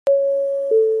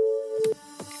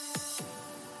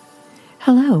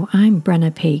Hello, I'm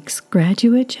Brenna Pakes,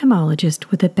 graduate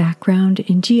gemologist with a background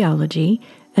in geology,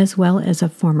 as well as a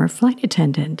former flight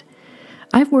attendant.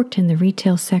 I've worked in the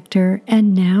retail sector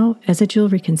and now as a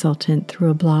jewelry consultant through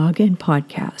a blog and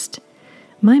podcast.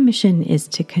 My mission is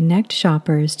to connect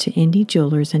shoppers to indie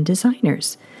jewelers and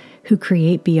designers who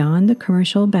create beyond the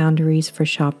commercial boundaries for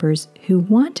shoppers who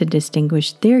want to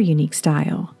distinguish their unique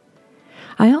style.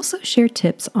 I also share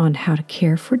tips on how to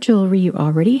care for jewelry you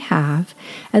already have,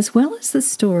 as well as the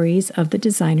stories of the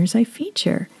designers I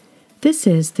feature. This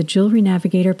is the Jewelry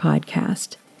Navigator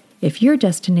podcast. If your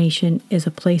destination is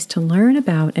a place to learn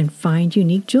about and find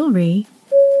unique jewelry,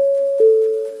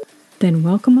 then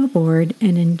welcome aboard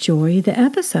and enjoy the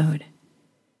episode.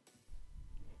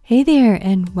 Hey there,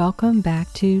 and welcome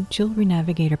back to Jewelry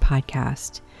Navigator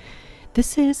podcast.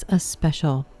 This is a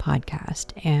special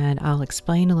podcast, and I'll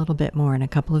explain a little bit more in a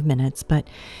couple of minutes. But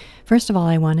first of all,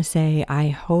 I want to say I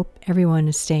hope everyone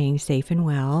is staying safe and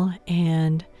well.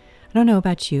 And I don't know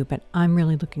about you, but I'm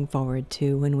really looking forward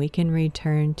to when we can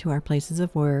return to our places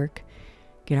of work,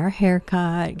 get our hair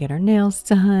cut, get our nails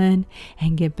done,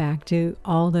 and get back to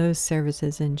all those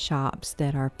services and shops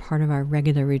that are part of our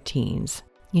regular routines.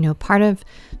 You know, part of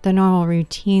the normal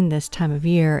routine this time of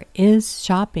year is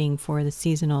shopping for the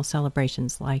seasonal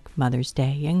celebrations like Mother's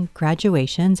Day and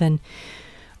graduations. And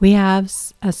we have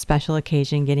a special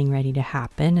occasion getting ready to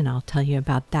happen, and I'll tell you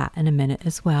about that in a minute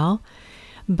as well.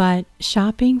 But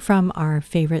shopping from our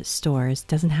favorite stores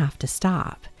doesn't have to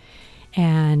stop.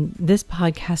 And this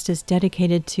podcast is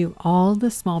dedicated to all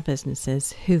the small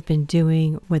businesses who've been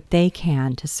doing what they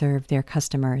can to serve their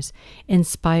customers in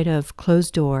spite of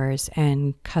closed doors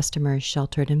and customers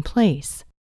sheltered in place.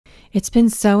 It's been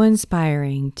so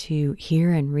inspiring to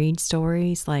hear and read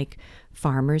stories like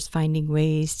farmers finding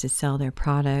ways to sell their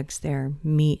products, their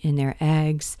meat and their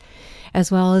eggs, as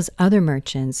well as other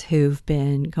merchants who've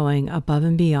been going above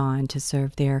and beyond to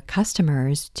serve their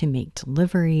customers to make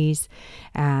deliveries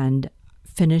and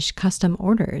finish custom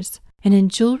orders. And in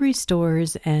jewelry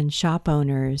stores and shop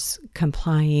owners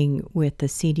complying with the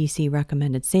CDC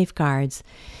recommended safeguards,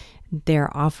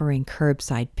 they're offering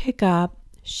curbside pickup,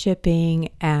 shipping,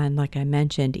 and like I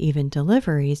mentioned, even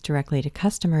deliveries directly to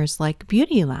customers like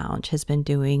Beauty Lounge has been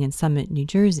doing in Summit, New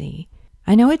Jersey.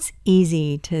 I know it's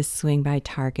easy to swing by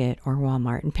Target or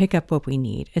Walmart and pick up what we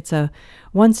need. It's a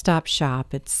one-stop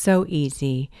shop. It's so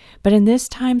easy. But in this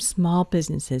time, small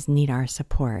businesses need our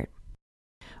support.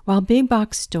 While big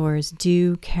box stores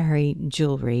do carry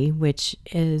jewelry, which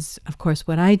is, of course,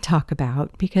 what I talk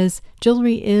about, because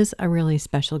jewelry is a really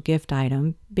special gift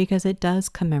item because it does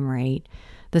commemorate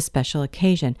the special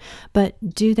occasion.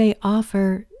 But do they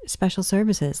offer special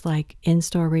services like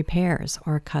in-store repairs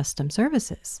or custom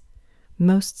services?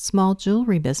 Most small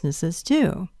jewelry businesses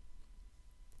do.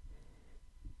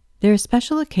 There are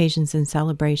special occasions and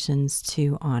celebrations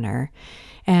to honor,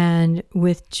 and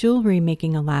with jewelry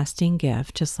making a lasting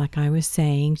gift, just like I was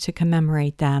saying, to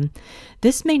commemorate them,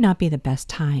 this may not be the best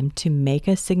time to make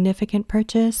a significant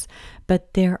purchase,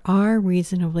 but there are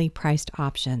reasonably priced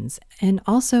options. And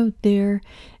also there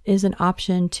is an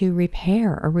option to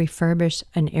repair or refurbish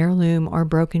an heirloom or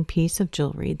broken piece of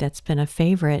jewelry that's been a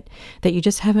favorite that you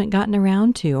just haven't gotten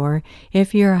around to. Or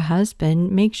if you're a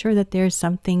husband, make sure that there's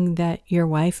something that your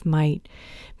wife might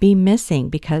be missing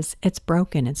because it's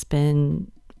broken. It's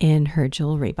been in her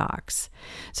jewelry box.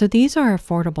 So these are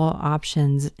affordable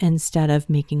options instead of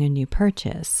making a new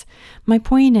purchase. My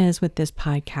point is with this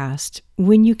podcast,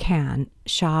 when you can,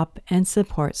 shop and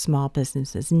support small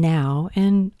businesses now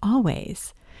and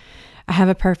always. I have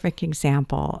a perfect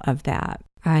example of that.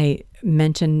 I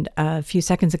mentioned a few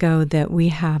seconds ago that we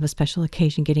have a special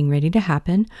occasion getting ready to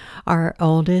happen. Our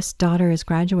oldest daughter is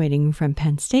graduating from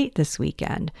Penn State this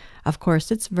weekend. Of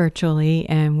course, it's virtually,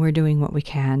 and we're doing what we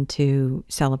can to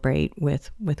celebrate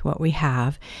with what we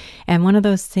have. And one of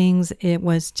those things, it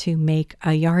was to make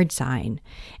a yard sign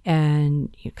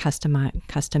and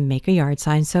custom make a yard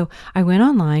sign. So I went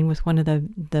online with one of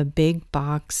the big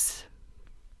box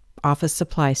office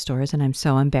supply stores, and I'm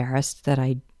so embarrassed that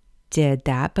I did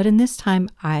that. But in this time,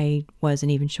 I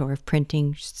wasn't even sure if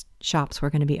printing shops were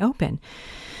going to be open,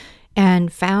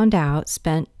 and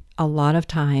spent a lot of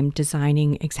time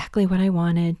designing exactly what I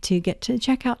wanted to get to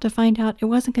checkout to find out it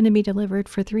wasn't going to be delivered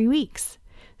for 3 weeks.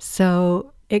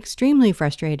 So extremely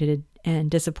frustrated and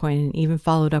disappointed, and even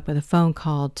followed up with a phone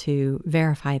call to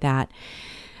verify that.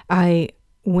 I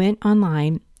went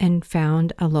online and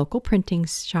found a local printing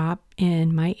shop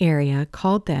in my area,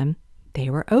 called them. They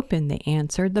were open. They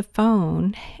answered the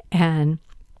phone, and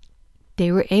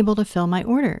they were able to fill my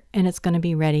order, and it's going to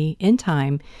be ready in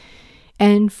time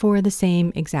and for the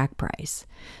same exact price.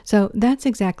 So that's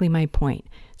exactly my point.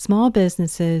 Small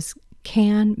businesses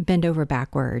can bend over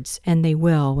backwards, and they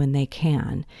will when they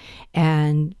can.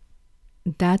 And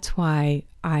that's why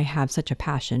I have such a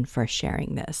passion for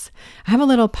sharing this. I have a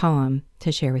little poem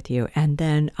to share with you, and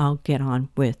then I'll get on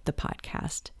with the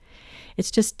podcast.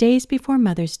 It's just days before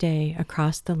Mother's Day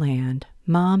across the land.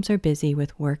 Moms are busy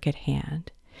with work at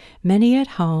hand. Many at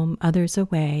home, others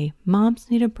away. Moms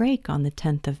need a break on the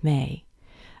 10th of May.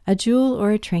 A jewel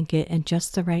or a trinket in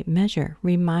just the right measure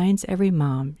reminds every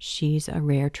mom she's a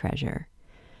rare treasure.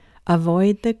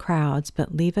 Avoid the crowds,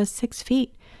 but leave us 6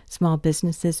 feet. Small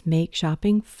businesses make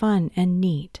shopping fun and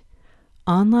neat.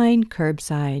 Online,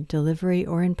 curbside, delivery,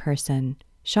 or in person.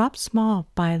 Shop small,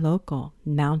 buy local,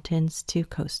 mountains to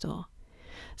coastal.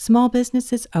 Small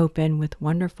businesses open with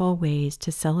wonderful ways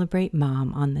to celebrate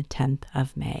Mom on the 10th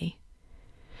of May.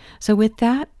 So with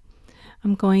that,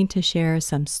 I'm going to share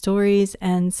some stories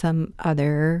and some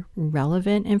other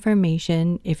relevant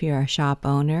information if you're a shop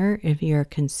owner, if you're a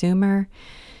consumer.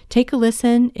 Take a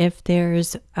listen. If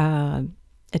there's a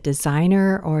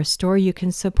designer or a store you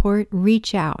can support,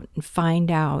 reach out and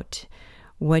find out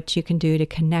what you can do to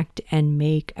connect and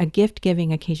make a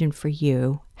gift-giving occasion for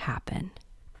you happen.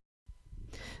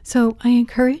 So I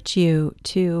encourage you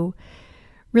to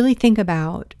really think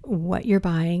about what you're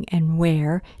buying and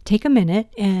where. Take a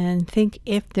minute and think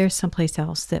if there's someplace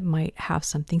else that might have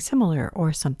something similar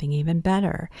or something even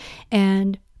better.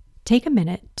 And take a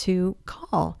minute to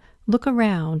call. Look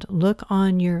around, look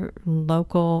on your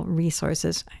local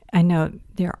resources. I know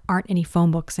there aren't any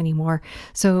phone books anymore,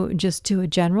 so just do a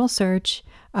general search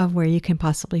of where you can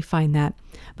possibly find that.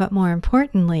 But more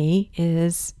importantly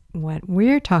is what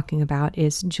we're talking about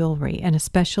is jewelry, and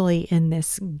especially in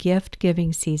this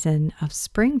gift-giving season of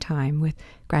springtime with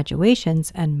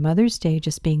graduations and Mother's Day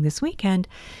just being this weekend,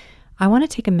 I want to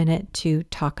take a minute to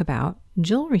talk about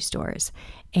jewelry stores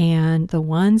and the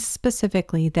ones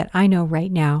specifically that I know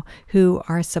right now who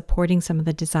are supporting some of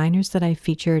the designers that I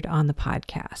featured on the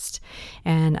podcast.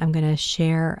 And I'm going to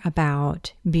share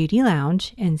about Beauty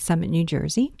Lounge in Summit, New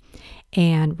Jersey,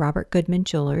 and Robert Goodman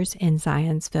Jewelers in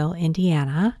Zionsville,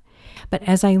 Indiana. But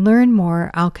as I learn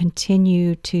more, I'll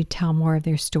continue to tell more of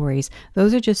their stories.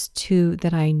 Those are just two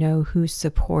that I know who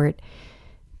support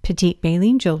Petite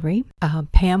Baleen Jewelry.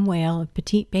 Pam Whale of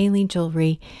Petite Baleen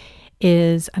Jewelry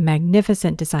is a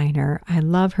magnificent designer. I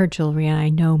love her jewelry, and I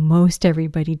know most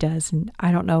everybody does, and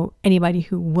I don't know anybody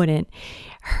who wouldn't.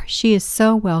 She is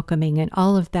so welcoming, and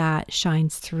all of that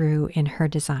shines through in her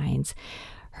designs.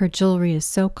 Her jewelry is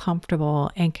so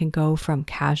comfortable and can go from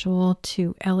casual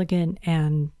to elegant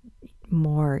and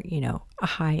more, a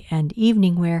high-end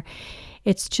evening wear.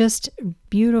 It's just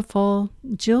beautiful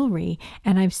jewelry.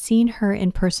 And I've seen her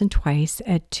in person twice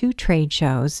at 2 trade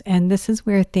shows. And this is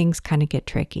where things kind of get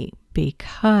tricky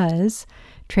because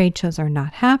trade shows are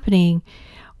not happening.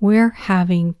 We're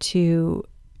having to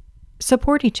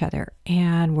support each other,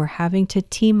 and we're having to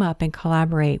team up and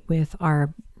collaborate with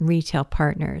our retail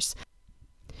partners.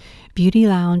 Beauty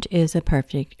Lounge is a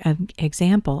perfect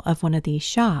example of one of these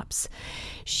shops.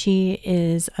 She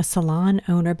is a salon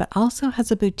owner, but also has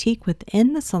a boutique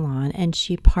within the salon, and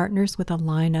she partners with a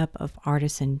lineup of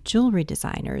artisan jewelry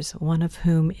designers, one of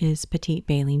whom is Petite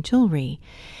Baleen Jewelry.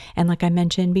 And like I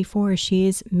mentioned before, she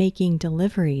is making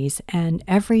deliveries, and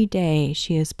every day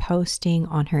she is posting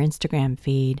on her Instagram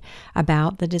feed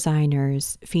about the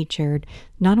designers featured,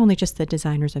 not only just the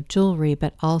designers of jewelry,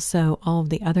 but also all of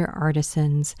the other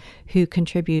artisans who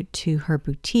contribute to her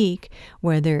boutique,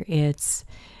 whether it's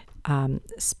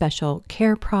special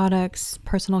care products,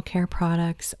 personal care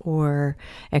products, or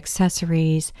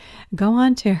accessories. Go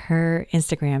on to her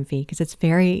Instagram feed because it's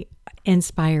very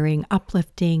inspiring,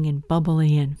 uplifting, and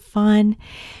bubbly and fun.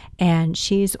 And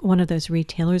she's one of those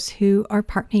retailers who are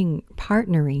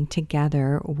partnering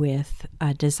together with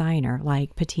a designer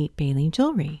like Petite Baleen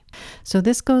Jewelry. So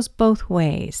this goes both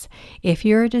ways. If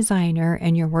you're a designer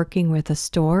and you're working with a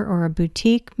store or a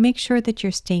boutique, make sure that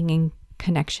you're staying in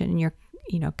connection and you're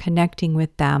connecting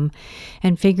with them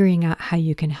and figuring out how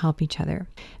you can help each other.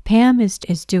 Pam is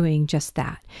doing just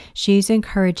that. She's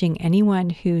encouraging anyone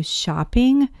who's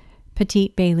shopping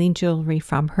Petite Baleen Jewelry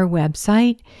from her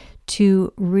website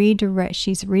to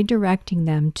she's redirecting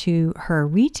them to her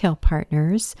retail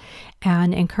partners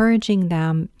and encouraging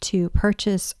them to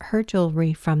purchase her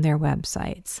jewelry from their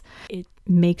websites. It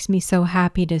makes me so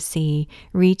happy to see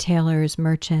retailers,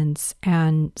 merchants,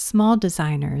 and small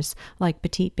designers like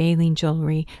Petite Baleen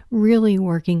Jewelry really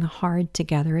working hard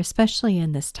together, especially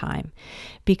in this time,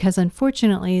 because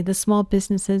unfortunately the small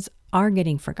businesses are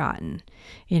getting forgotten.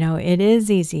 It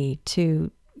is easy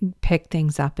to pick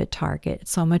things up at Target.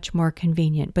 It's so much more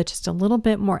convenient, but just a little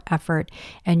bit more effort,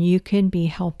 and you can be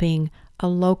helping a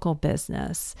local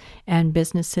business and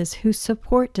businesses who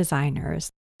support designers.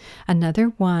 Another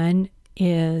one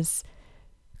is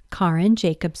Karin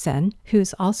Jacobson,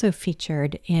 who's also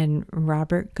featured in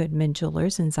Robert Goodman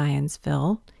Jewelers in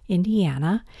Zionsville,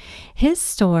 Indiana.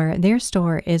 Their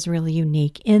store is really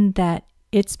unique in that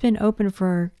it's been open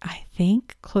for, I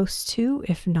think, close to,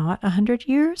 if not 100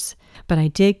 years. But I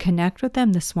did connect with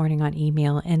them this morning on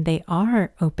email, and they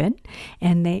are open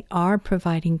and they are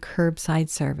providing curbside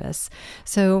service.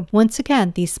 So once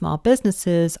again, these small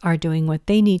businesses are doing what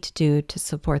they need to do to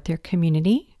support their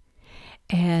community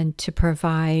and to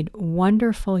provide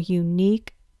wonderful,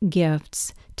 unique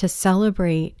gifts to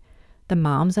celebrate the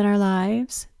moms in our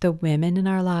lives, the women in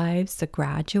our lives, the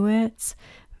graduates.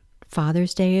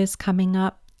 Father's Day is coming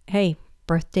up. Hey,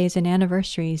 birthdays and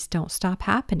anniversaries don't stop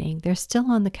happening. They're still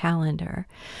on the calendar.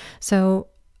 So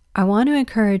I want to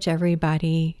encourage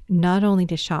everybody not only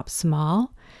to shop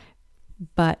small,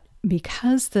 but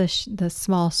because the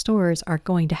small stores are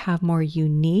going to have more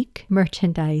unique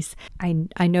merchandise,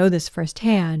 I know this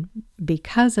firsthand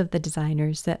because of the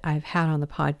designers that I've had on the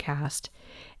podcast,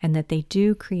 and that they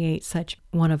do create such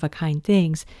one-of-a-kind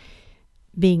things.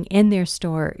 Being in their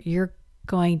store, you're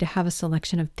going to have a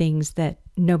selection of things that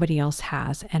nobody else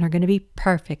has and are going to be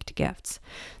perfect gifts.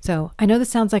 So I know this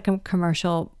sounds like a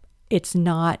commercial. It's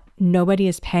not. Nobody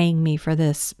is paying me for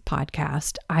this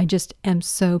podcast. I just am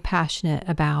so passionate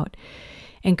about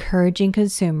encouraging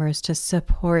consumers to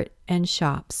support and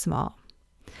shop small.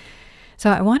 So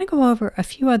I want to go over a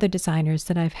few other designers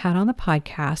that I've had on the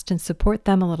podcast and support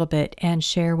them a little bit and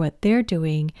share what they're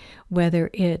doing,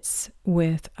 whether it's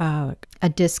with a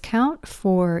discount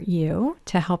for you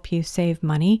to help you save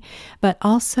money, but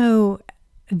also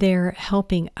they're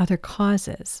helping other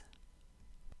causes.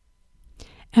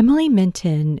 Emily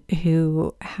Minton,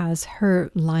 who has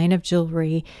her line of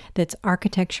jewelry that's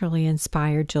architecturally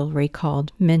inspired jewelry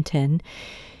called Minton,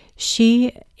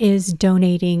 she is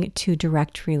donating to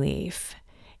Direct Relief.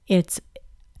 It's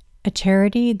a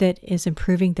charity that is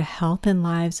improving the health and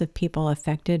lives of people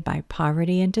affected by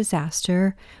poverty and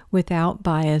disaster without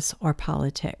bias or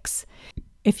politics.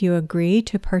 If you agree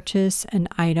to purchase an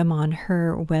item on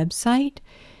her website,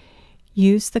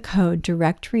 use the code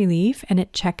Direct Relief, and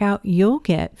at checkout, you'll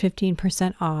get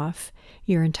 15% off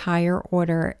your entire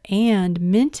order, and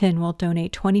Minton will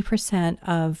donate 20%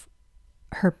 of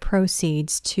her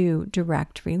proceeds to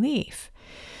Direct Relief.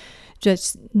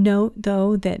 Just note,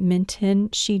 though, that Minton,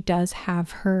 she does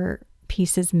have her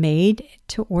pieces made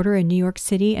to order in New York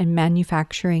City, and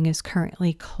manufacturing is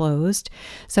currently closed.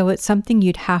 So it's something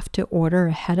you'd have to order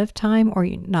ahead of time, or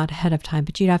not ahead of time,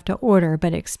 but you'd have to order,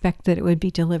 but expect that it would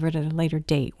be delivered at a later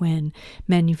date when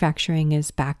manufacturing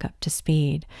is back up to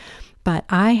speed. But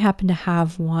I happen to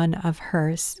have one of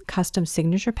her custom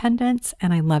signature pendants,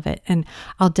 and I love it. And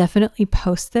I'll definitely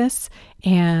post this.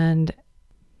 And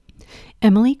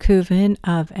Emily Couven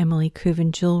of Emily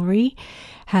Couven Jewelry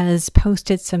has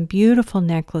posted some beautiful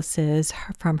necklaces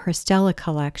from her Stella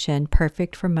collection,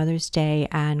 perfect for Mother's Day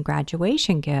and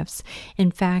graduation gifts.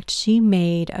 In fact, she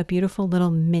made a beautiful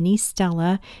little mini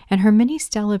Stella, and her mini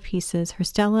Stella pieces, her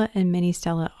Stella and mini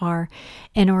Stella, are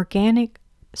an organic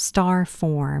star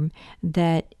form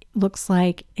that looks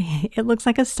like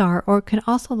a star, or it can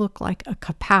also look like a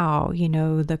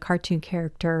kapow, the cartoon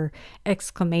character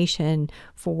exclamation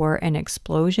for an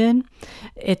explosion.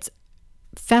 It's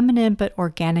feminine but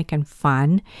organic and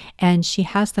fun, and she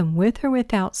has them with or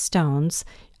without stones.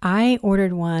 I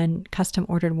custom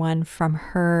ordered one from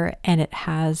her, and it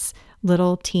has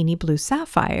little teeny blue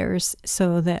sapphires,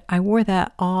 so that I wore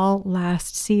that all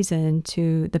last season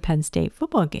to the Penn State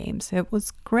football games. It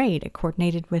was great. It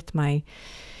coordinated with my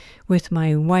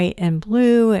white and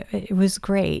blue. It was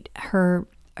great. Her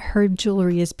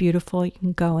jewelry is beautiful. You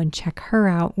can go and check her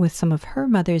out with some of her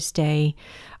Mother's Day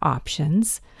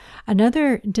options.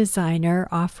 Another designer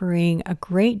offering a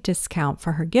great discount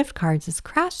for her gift cards is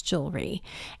Crash Jewelry.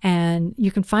 And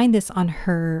you can find this on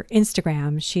her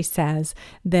Instagram. She says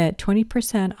that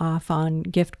 20% off on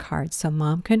gift cards, so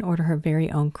mom can order her very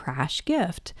own Crash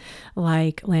gift,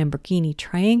 like Lamborghini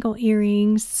triangle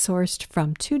earrings sourced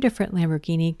from 2 different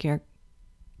Lamborghini.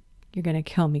 You're going to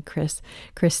kill me,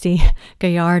 Christy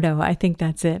Gallardo. I think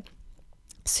that's it.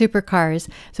 Supercars.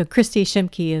 So Christy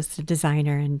Shimke is the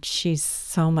designer, and she's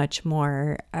so much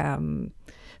more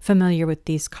familiar with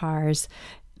these cars.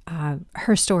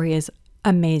 Her story is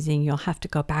amazing. You'll have to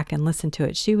go back and listen to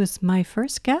it. She was my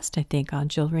first guest, I think, on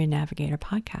Jewelry Navigator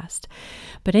podcast.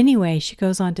 But anyway, she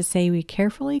goes on to say, we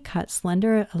carefully cut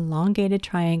slender, elongated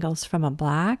triangles from a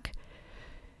black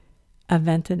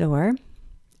Aventador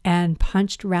and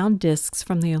punched round discs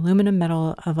from the aluminum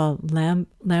metal of a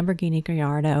Lamborghini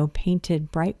Gallardo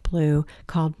painted bright blue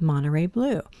called Monterey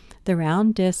Blue. The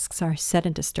round discs are set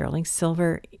into sterling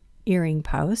silver earring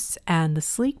posts, and the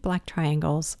sleek black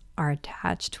triangles are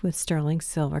attached with sterling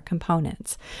silver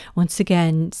components. Once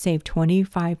again, save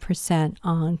 25%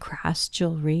 on Crass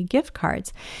Jewelry gift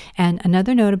cards. And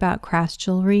another note about Crass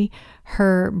Jewelry,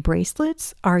 her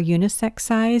bracelets are unisex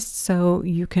sized, so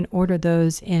you can order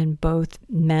those in both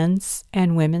men's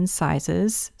and women's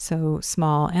sizes, so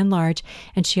small and large.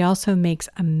 And she also makes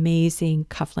amazing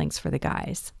cufflinks for the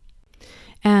guys.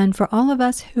 And for all of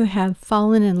us who have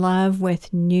fallen in love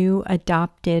with new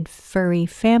adopted furry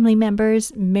family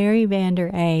members, Mary Vander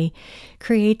A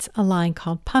creates a line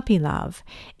called Puppy Love.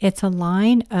 It's a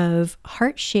line of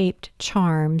heart-shaped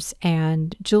charms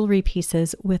and jewelry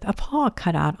pieces with a paw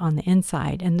cut out on the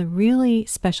inside. And the really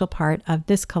special part of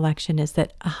this collection is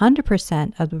that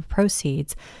 100% of the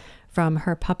proceeds from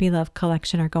her Puppy Love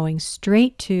collection are going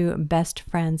straight to Best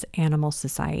Friends Animal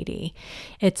Society.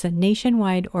 It's a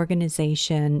nationwide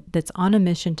organization that's on a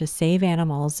mission to save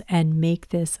animals and make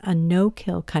this a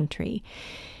no-kill country.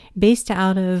 Based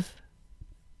out of,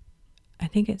 I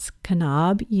think it's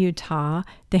Kanab, Utah,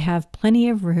 they have plenty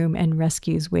of room and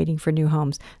rescues waiting for new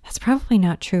homes. That's probably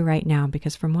not true right now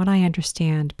because from what I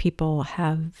understand, people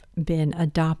have been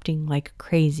adopting like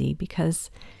crazy because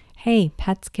hey,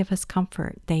 pets give us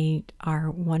comfort. They are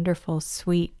wonderful,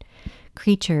 sweet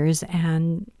creatures,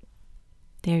 and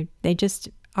they just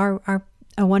are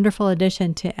a wonderful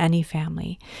addition to any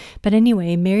family. But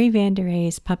anyway, Mary Vander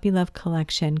A's Puppy Love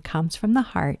collection comes from the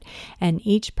heart, and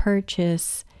each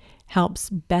purchase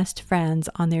helps Best Friends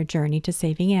on their journey to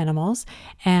saving animals.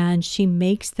 And she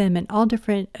makes them in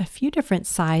a few different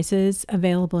sizes,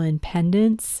 available in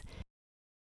pendants,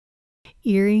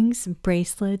 earrings,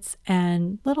 bracelets,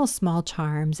 and little small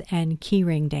charms and key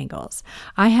ring dangles.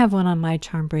 I have one on my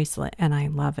charm bracelet and I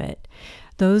love it.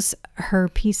 Her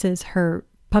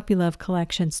Puppy Love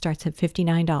collection starts at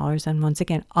 $59, and once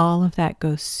again, all of that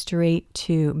goes straight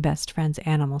to Best Friends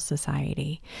Animal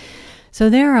Society. So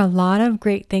there are a lot of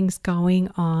great things going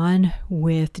on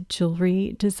with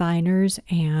jewelry designers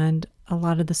and a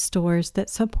lot of the stores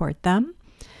that support them.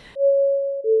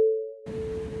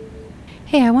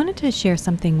 Hey, I wanted to share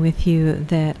something with you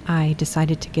that I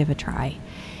decided to give a try.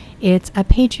 It's a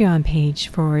Patreon page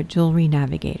for Jewelry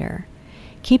Navigator.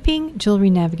 Keeping Jewelry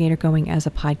Navigator going as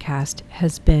a podcast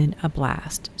has been a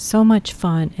blast. So much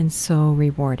fun and so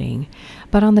rewarding.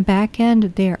 But on the back end,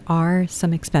 there are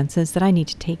some expenses that I need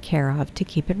to take care of to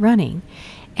keep it running.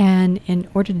 And in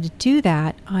order to do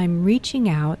that, I'm reaching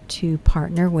out to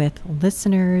partner with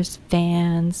listeners,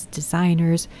 fans,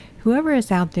 designers, whoever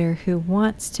is out there who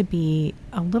wants to be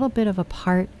a little bit of a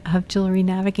part of Jewelry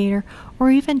Navigator,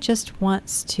 or even just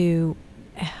wants to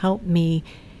help me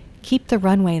keep the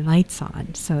runway lights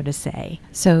on, so to say.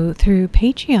 So through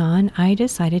Patreon, I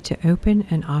decided to open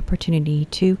an opportunity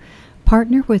to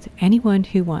partner with anyone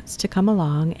who wants to come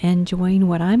along and join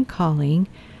what I'm calling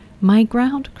my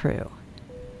ground crew.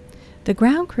 The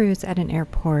ground crews at an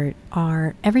airport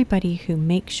are everybody who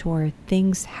makes sure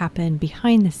things happen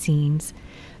behind the scenes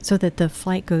so that the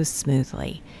flight goes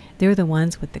smoothly. They're the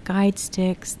ones with the guide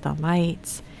sticks, the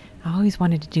lights. I always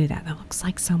wanted to do that. That looks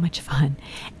like so much fun.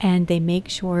 And they make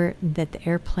sure that the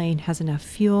airplane has enough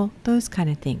fuel, those kind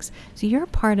of things. So you're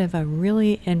part of a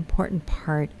really important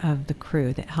part of the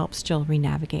crew that helps Jewelry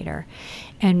Navigator.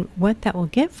 And what that will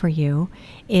get for you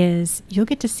is you'll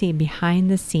get to see behind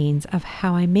the scenes of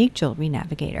how I make Jewelry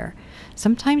Navigator.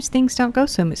 Sometimes things don't go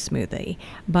so smoothly,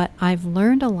 but I've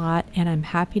learned a lot, and I'm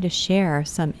happy to share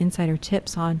some insider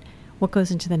tips on what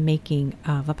goes into the making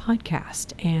of a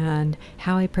podcast and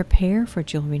how I prepare for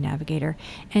Jewelry Navigator.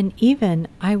 And even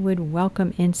I would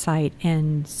welcome insight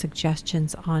and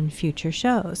suggestions on future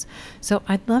shows. So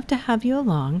I'd love to have you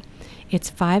along. It's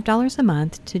 $5 a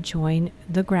month to join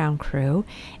the ground crew,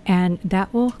 and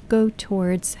that will go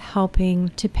towards helping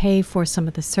to pay for some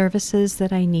of the services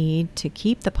that I need to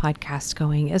keep the podcast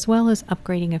going, as well as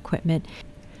upgrading equipment.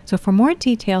 So for more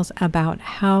details about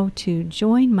how to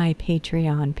join my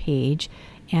Patreon page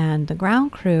and the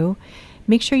ground crew,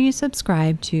 make sure you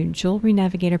subscribe to Jewelry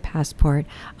Navigator Passport.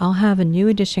 I'll have a new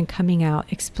edition coming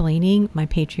out explaining my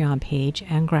Patreon page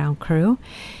and ground crew.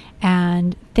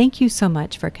 And thank you so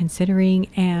much for considering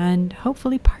and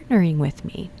hopefully partnering with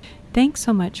me. Thanks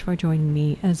so much for joining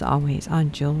me, as always,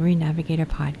 on Jewelry Navigator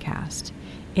Podcast.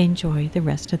 Enjoy the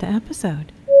rest of the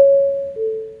episode.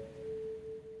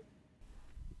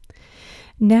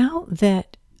 Now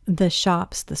that the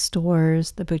shops, the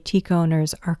stores, the boutique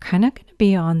owners are kind of going to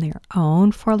be on their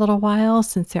own for a little while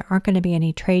since there aren't going to be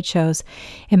any trade shows.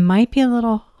 It might be a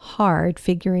little hard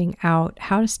figuring out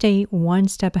how to stay one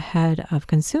step ahead of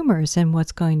consumers and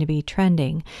what's going to be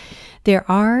trending. There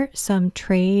are some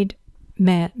trade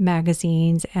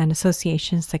magazines and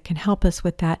associations that can help us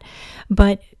with that,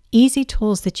 but easy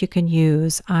tools that you can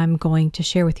use I'm going to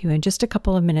share with you in just a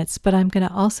couple of minutes, but I'm going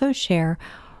to also share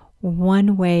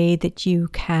one way that you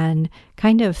can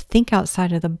kind of think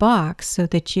outside of the box so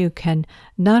that you can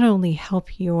not only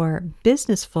help your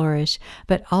business flourish,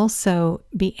 but also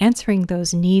be answering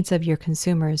those needs of your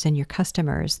consumers and your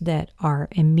customers that are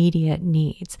immediate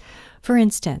needs. For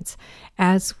instance,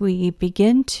 as we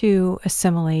begin to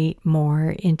assimilate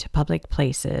more into public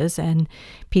places and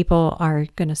people are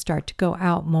going to start to go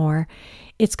out more,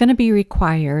 it's going to be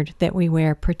required that we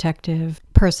wear protective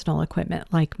personal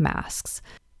equipment like masks.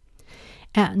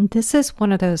 And this is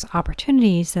one of those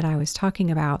opportunities that I was talking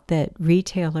about that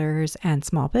retailers and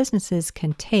small businesses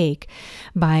can take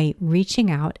by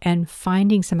reaching out and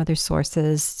finding some other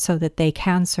sources so that they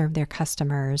can serve their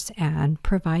customers and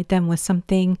provide them with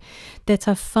something that's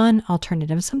a fun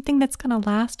alternative, something that's going to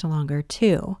last longer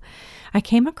too. I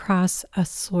came across a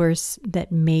source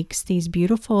that makes these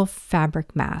beautiful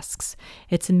fabric masks.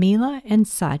 It's Mila and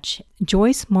Such.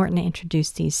 Joyce Morton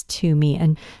introduced these to me,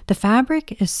 and the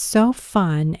fabric is so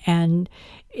fun, and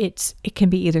it can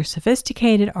be either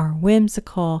sophisticated or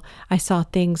whimsical. I saw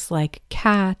things like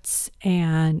cats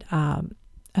and a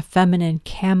feminine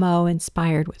camo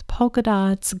inspired with polka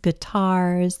dots,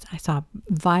 guitars. I saw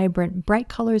vibrant, bright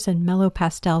colors and mellow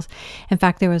pastels. In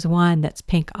fact, there was one that's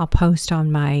pink. I'll post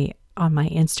on my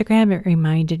Instagram. It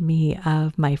reminded me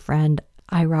of my friend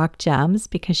I Rock Gems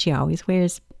because she always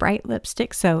wears bright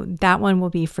lipstick. So that one will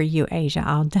be for you, Asia.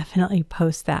 I'll definitely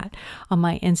post that on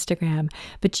my Instagram.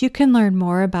 But you can learn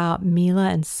more about Mila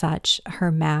and Such,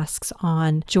 her masks,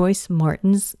 on Joyce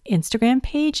Morton's Instagram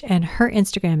page. And her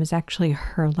Instagram is actually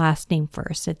her last name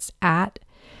first. It's at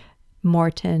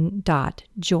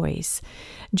morton.joyce.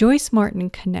 Joyce Morton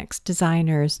connects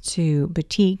designers to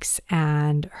boutiques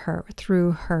and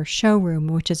through her showroom,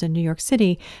 which is in New York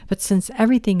City. But since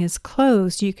everything is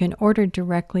closed, you can order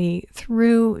directly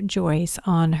through Joyce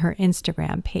on her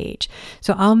Instagram page.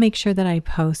 So I'll make sure that I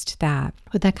post that.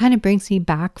 But that kind of brings me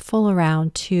back full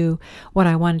around to what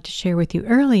I wanted to share with you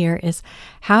earlier is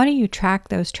how do you track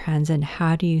those trends and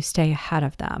how do you stay ahead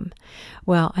of them?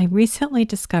 Well, I recently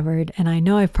discovered, and I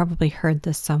know I've probably heard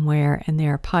this somewhere, and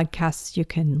there are podcasts you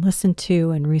can listen to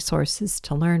and resources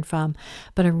to learn from,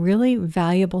 but a really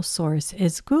valuable source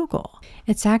is Google.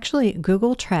 It's actually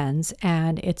Google Trends,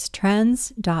 and it's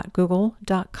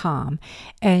trends.google.com,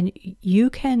 and you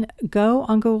can go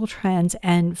on Google Trends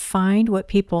and find what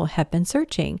people have been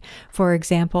searching. For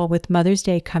example, with Mother's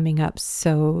Day coming up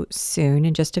so soon,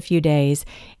 in just a few days,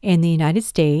 in the United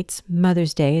States,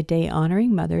 Mother's Day, a day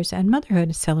honoring mothers and motherhood,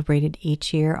 is celebrated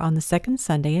each year on the second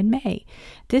Sunday in May.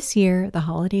 This year, the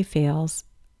holiday fails.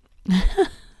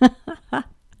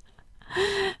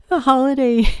 The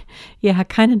holiday,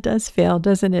 kind of does fail,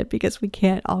 doesn't it? Because we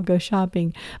can't all go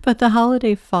shopping. But the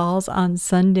holiday falls on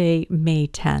Sunday, May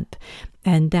 10th.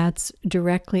 And that's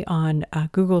directly on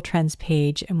Google Trends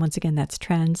page. And once again, that's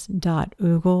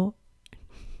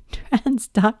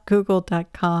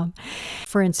trends.google.com.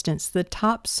 For instance, the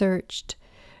top searched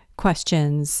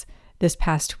questions this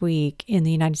past week in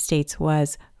the United States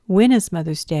was, when is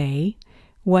Mother's Day?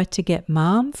 What to get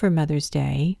mom for Mother's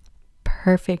Day?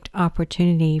 Perfect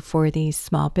opportunity for these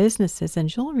small businesses and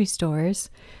jewelry stores.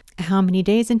 How many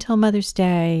days until Mother's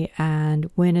Day?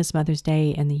 And when is Mother's Day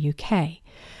in the UK?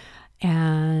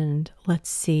 And let's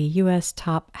see, U.S.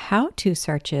 top how-to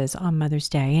searches on Mother's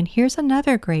Day. And here's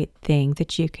another great thing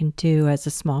that you can do as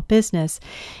a small business.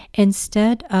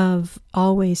 Instead of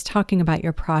always talking about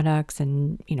your products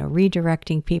and,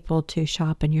 redirecting people to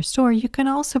shop in your store, you can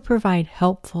also provide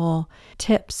helpful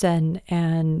tips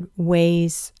and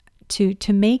ways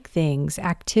to make things,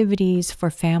 activities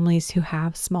for families who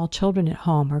have small children at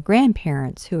home or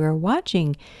grandparents who are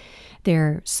watching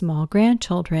their small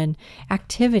grandchildren,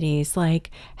 activities like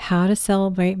how to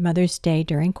celebrate Mother's Day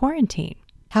during quarantine.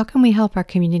 How can we help our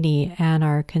community and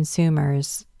our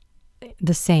consumers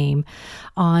the same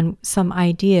on some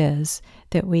ideas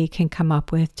that we can come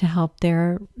up with to help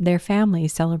their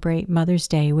families celebrate Mother's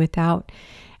Day without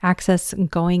access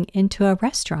going into a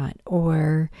restaurant?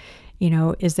 Or,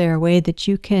 is there a way that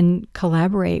you can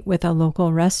collaborate with a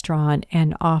local restaurant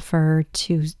and offer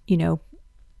to,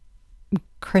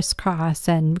 crisscross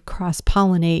and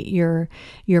cross-pollinate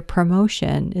your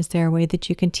promotion? Is there a way that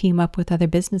you can team up with other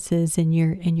businesses in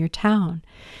your town?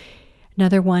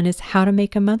 Another one is how to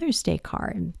make a Mother's Day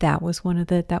card. That was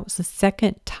the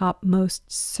second top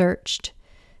most searched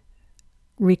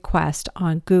request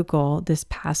on Google this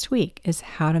past week, is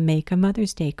how to make a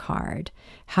Mother's Day card,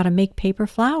 how to make paper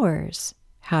flowers,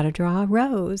 how to draw a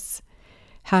rose,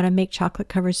 how to make chocolate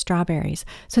covered strawberries.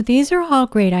 So these are all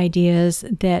great ideas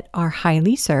that are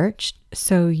highly searched.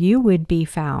 So you would be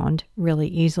found really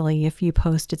easily if you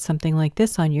posted something like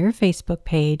this on your Facebook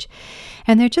page.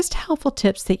 And they're just helpful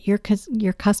tips that your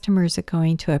customers are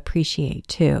going to appreciate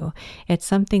too. It's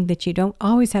something that you don't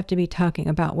always have to be talking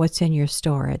about what's in your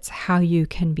store. It's how you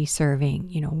can be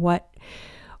serving,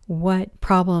 what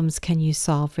problems can you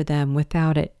solve for them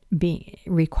without it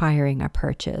requiring a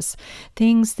purchase.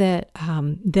 Things that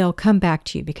they'll come back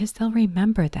to you because they'll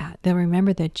remember that. They'll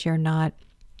remember that you're not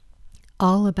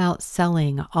all about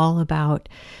selling, all about,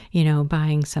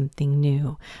 buying something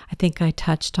new. I think I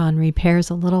touched on repairs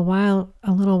a little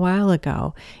while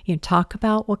ago. Talk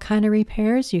about what kind of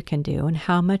repairs you can do and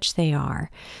how much they are.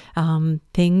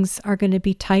 Things are going to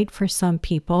be tight for some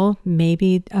people.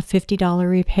 Maybe a $50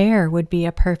 repair would be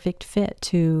a perfect fit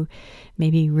to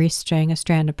maybe restring a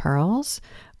strand of pearls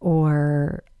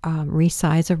or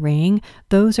resize a ring.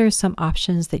 Those are some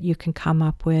options that you can come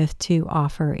up with to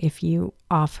offer if you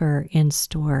offer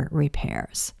in-store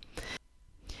repairs.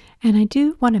 And I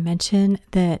do want to mention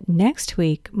that next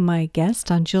week, my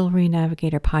guest on Jewelry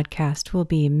Navigator podcast will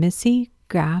be Missy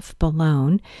Graff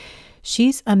Bellone.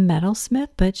 She's a metalsmith,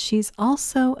 but she's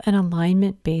also an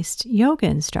alignment-based yoga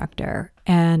instructor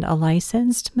and a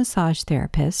licensed massage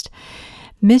therapist.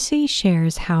 Missy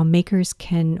shares how makers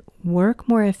can work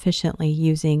more efficiently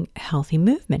using healthy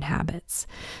movement habits.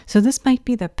 So this might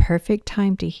be the perfect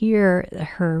time to hear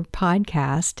her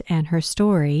podcast and her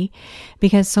story,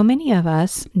 because so many of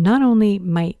us, not only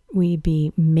might we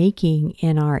be making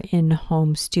in our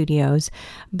in-home studios,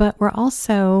 but we're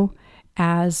also,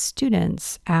 as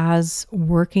students, as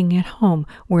working at home,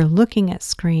 we're looking at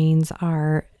screens,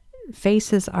 our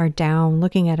faces are down,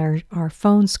 looking at our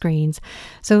phone screens.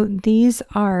 So these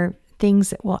are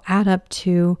things that will add up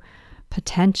to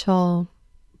potential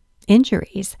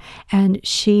injuries. And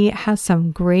she has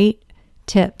some great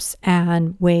tips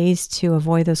and ways to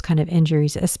avoid those kind of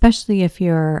injuries, especially if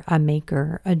you're a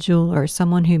maker, a jeweler,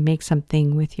 someone who makes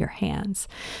something with your hands.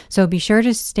 So be sure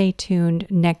to stay tuned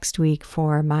next week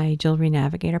for my Jewelry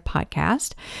Navigator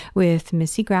podcast with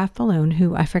Missy Graff Bellone,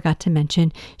 who I forgot to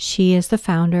mention. She is the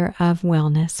founder of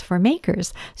Wellness for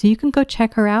Makers. So you can go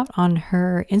check her out on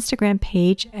her Instagram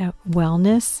page at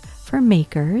Wellness for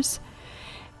Makers.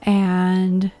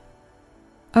 And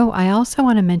I also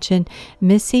want to mention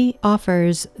Missy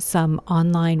offers some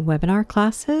online webinar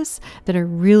classes that are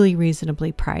really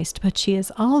reasonably priced, but she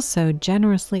is also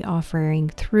generously offering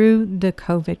through the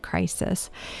COVID crisis.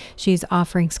 She's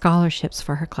offering scholarships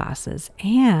for her classes.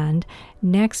 And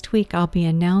next week, I'll be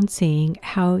announcing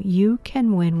how you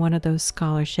can win one of those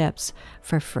scholarships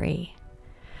for free.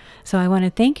 So I want to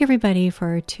thank everybody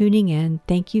for tuning in.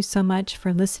 Thank you so much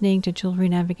for listening to Jewelry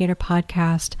Navigator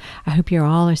podcast. I hope you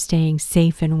all are staying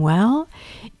safe and well.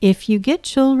 If you get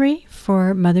jewelry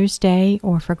for Mother's Day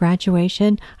or for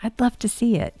graduation, I'd love to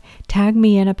see it. Tag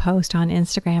me in a post on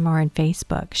Instagram or on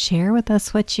Facebook. Share with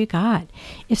us what you got.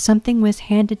 If something was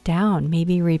handed down,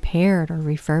 maybe repaired or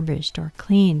refurbished or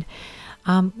cleaned,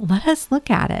 let us look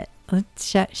at it.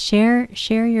 Let's share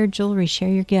your jewelry, share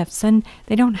your gifts, and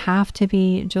they don't have to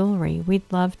be jewelry. We'd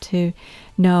love to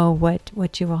know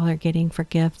what you all are getting for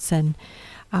gifts, and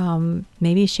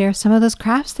maybe share some of those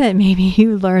crafts that maybe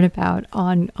you learn about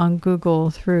on Google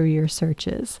through your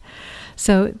searches.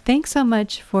 So thanks so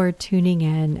much for tuning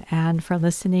in and for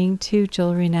listening to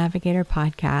Jewelry Navigator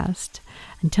podcast.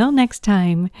 Until next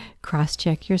time,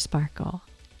 cross-check your sparkle.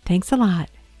 Thanks a lot.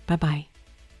 Bye-bye.